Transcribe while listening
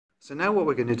So now what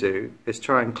we're going to do is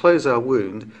try and close our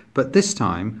wound, but this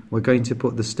time we're going to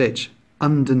put the stitch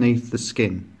underneath the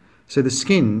skin. So the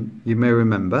skin, you may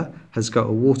remember, has got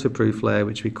a waterproof layer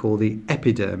which we call the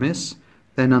epidermis.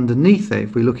 Then underneath it,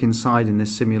 if we look inside in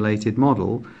this simulated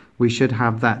model, we should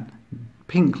have that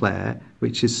pink layer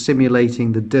which is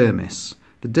simulating the dermis.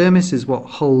 The dermis is what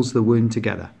holds the wound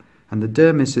together, and the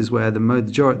dermis is where the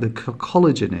majority of the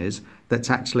collagen is that's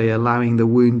actually allowing the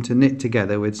wound to knit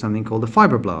together with something called a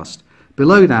fibroblast.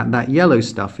 Below that, that yellow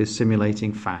stuff is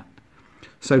simulating fat.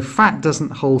 So fat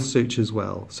doesn't hold sutures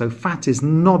well. So fat is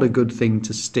not a good thing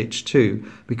to stitch to,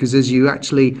 because as you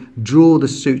actually draw the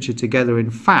suture together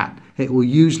in fat, it will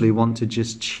usually want to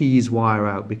just cheese wire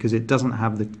out because it doesn't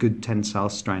have the good tensile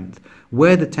strength.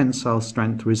 Where the tensile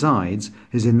strength resides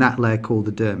is in that layer called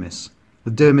the dermis.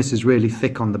 The dermis is really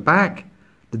thick on the back.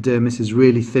 The dermis is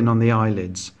really thin on the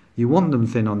eyelids. You want them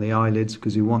thin on the eyelids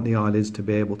because you want the eyelids to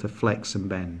be able to flex and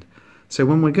bend. So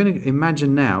when we're going to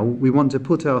imagine now, we want to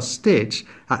put our stitch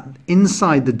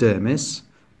inside the dermis,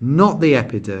 not the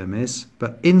epidermis,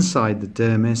 but inside the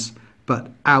dermis,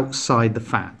 but outside the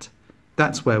fat.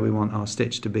 That's where we want our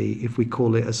stitch to be if we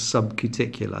call it a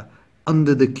subcuticular,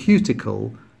 under the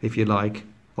cuticle, if you like,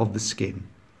 of the skin.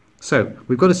 So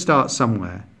we've got to start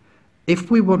somewhere.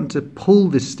 If we want to pull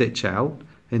this stitch out,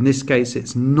 in this case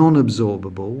it's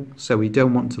non-absorbable, so we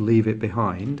don't want to leave it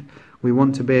behind. We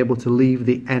want to be able to leave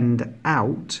the end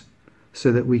out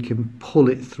so that we can pull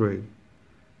it through.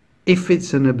 If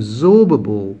it's an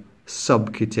absorbable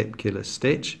subcuticular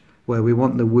stitch, where we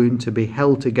want the wound to be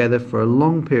held together for a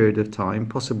long period of time,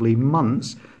 possibly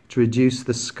months, to reduce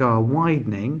the scar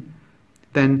widening,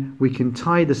 then we can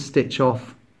tie the stitch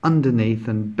off underneath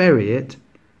and bury it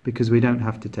because we don't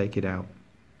have to take it out.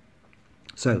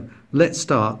 So let's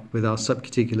start with our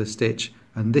subcuticular stitch,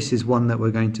 and this is one that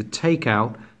we're going to take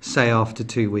out, say after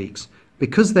 2 weeks.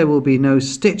 Because there will be no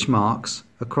stitch marks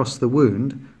across the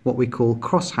wound, what we call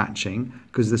cross-hatching,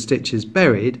 because the stitch is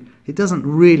buried, it doesn't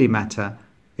really matter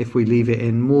if we leave it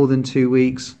in more than 2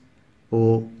 weeks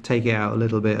or take it out a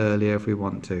little bit earlier if we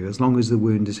want to, as long as the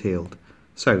wound is healed.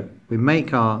 So we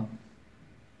make our,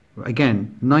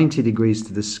 again, 90 degrees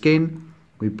to the skin,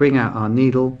 we bring out our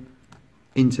needle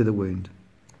into the wound.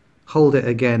 Hold it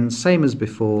again, same as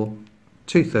before,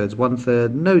 2/3,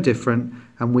 1/3, no different,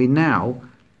 and we now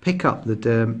pick up the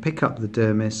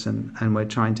dermis and we're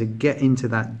trying to get into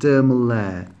that dermal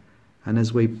layer, and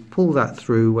as we pull that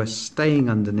through we're staying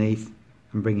underneath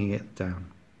and bringing it down.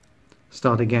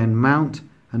 Start again, mount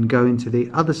and go into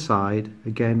the other side,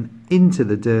 again into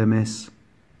the dermis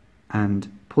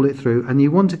and pull it through, and you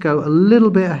want to go a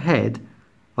little bit ahead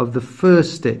of the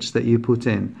first stitch that you put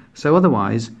in, so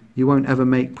otherwise you won't ever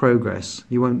make progress,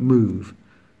 you won't move.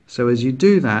 So as you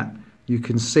do that, you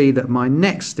can see that my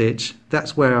next stitch,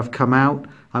 that's where I've come out.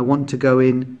 I want to go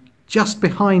in just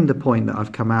behind the point that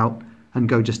I've come out and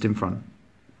go just in front.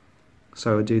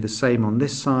 So I do the same on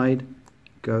this side,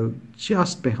 go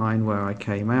just behind where I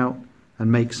came out and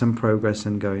make some progress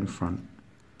and go in front.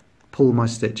 Pull my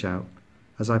stitch out.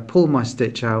 As I pull my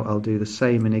stitch out, I'll do the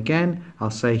same, and again, I'll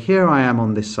say here I am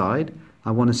on this side.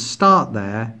 I want to start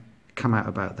there, come out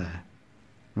about there.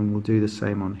 And we'll do the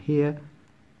same on here.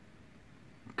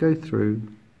 Go through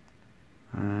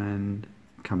and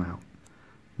come out.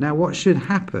 Now what should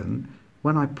happen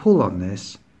when I pull on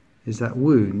this is that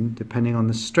wound, depending on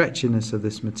the stretchiness of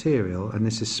this material, and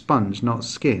this is sponge not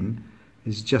skin,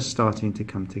 is just starting to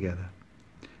come together.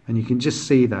 And you can just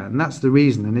see that, and that's the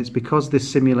reason, and it's because this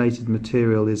simulated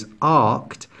material is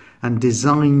arced and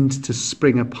designed to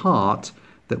spring apart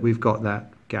that we've got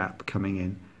that gap coming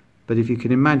in. But if you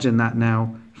can imagine that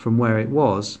now from where it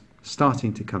was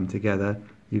starting to come together,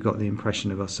 you got the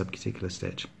impression of our subcuticular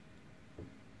stitch.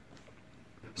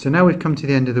 So now we've come to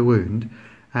the end of the wound,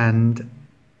 and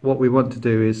what we want to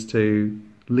do is to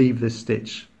leave this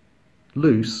stitch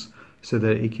loose so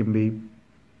that it can be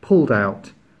pulled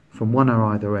out from one or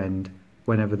either end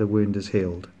whenever the wound is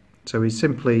healed. So we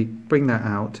simply bring that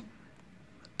out,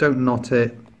 don't knot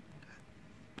it,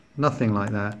 nothing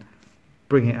like that,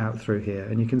 bring it out through here,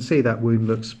 and you can see that wound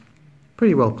looks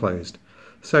pretty well closed.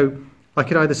 So I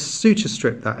could either suture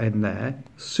strip that end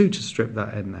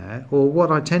there, or what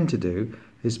I tend to do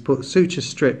is put suture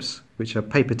strips, which are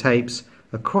paper tapes,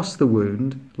 across the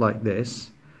wound like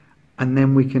this, and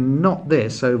then we can knot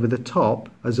this over the top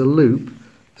as a loop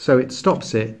so it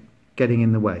stops it getting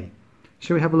in the way.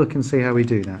 Shall we have a look and see how we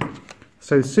do that?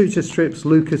 So suture strips,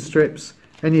 Lucas strips,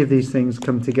 any of these things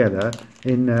come together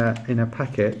in a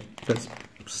packet that's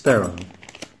sterile.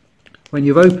 When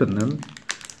you've opened them,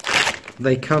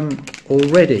 they come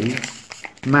already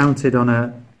mounted on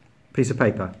a piece of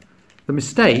paper. The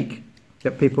mistake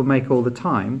that people make all the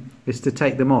time is to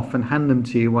take them off and hand them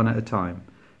to you one at a time.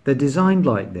 They're designed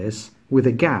like this with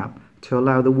a gap to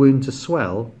allow the wound to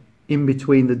swell in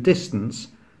between the distance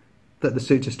that the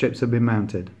suture strips have been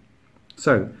mounted.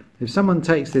 So if someone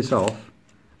takes this off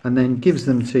and then gives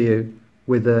them to you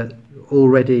with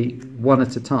already one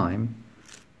at a time,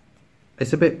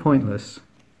 it's a bit pointless.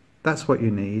 That's what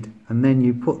you need. And then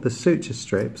you put the suture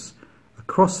strips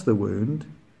across the wound.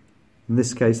 In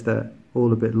this case they're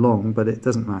all a bit long, but it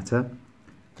doesn't matter.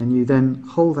 And you then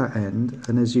hold that end,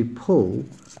 and as you pull,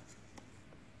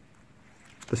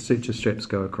 the suture strips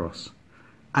go across.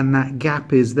 And that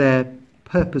gap is there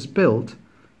purpose built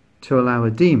to allow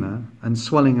edema and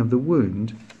swelling of the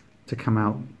wound to come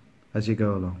out as you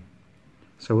go along.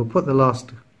 So we'll put the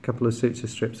last couple of suture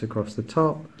strips across the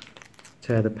top,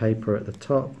 tear the paper at the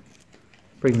top,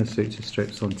 bring the suture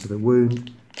strips onto the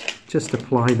wound, just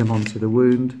apply them onto the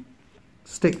wound,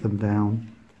 stick them down,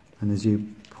 and as you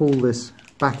pull this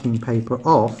backing paper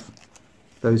off,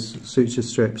 those suture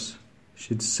strips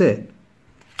should sit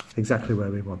exactly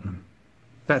where we want them.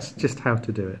 That's just how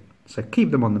to do it. So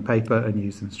keep them on the paper and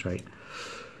use them straight.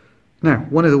 Now,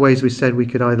 one of the ways we said we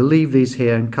could either leave these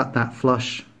here and cut that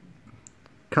flush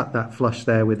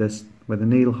there with a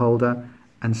needle holder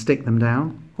and stick them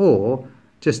down, or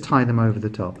just tie them over the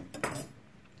top.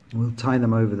 We'll tie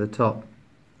them over the top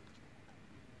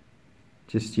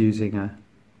just using a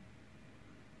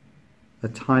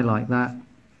tie like that,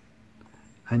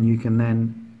 and you can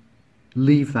then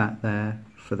leave that there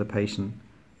for the patient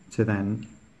to then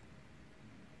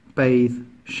bathe,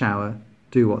 shower,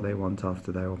 do what they want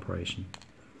after their operation.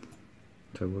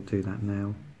 So we'll do that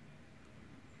now.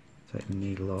 Take the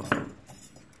needle off.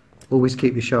 Always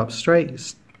keep your sharp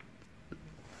straight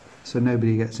so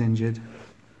nobody gets injured,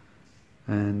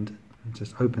 and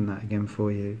just open that again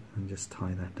for you and just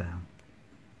tie that down.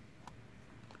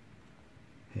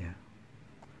 Here.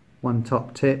 One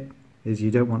top tip is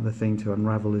you don't want the thing to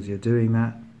unravel as you're doing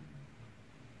that.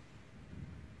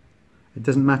 It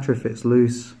doesn't matter if it's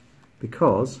loose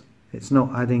because it's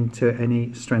not adding to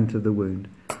any strength of the wound.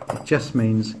 It just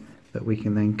means that we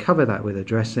can then cover that with a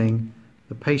dressing.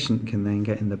 The patient can then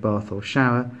get in the bath or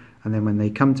shower, and then when they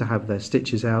come to have their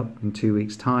stitches out in 2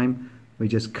 weeks' time, we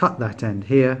just cut that end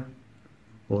here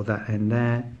or that end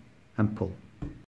there and pull.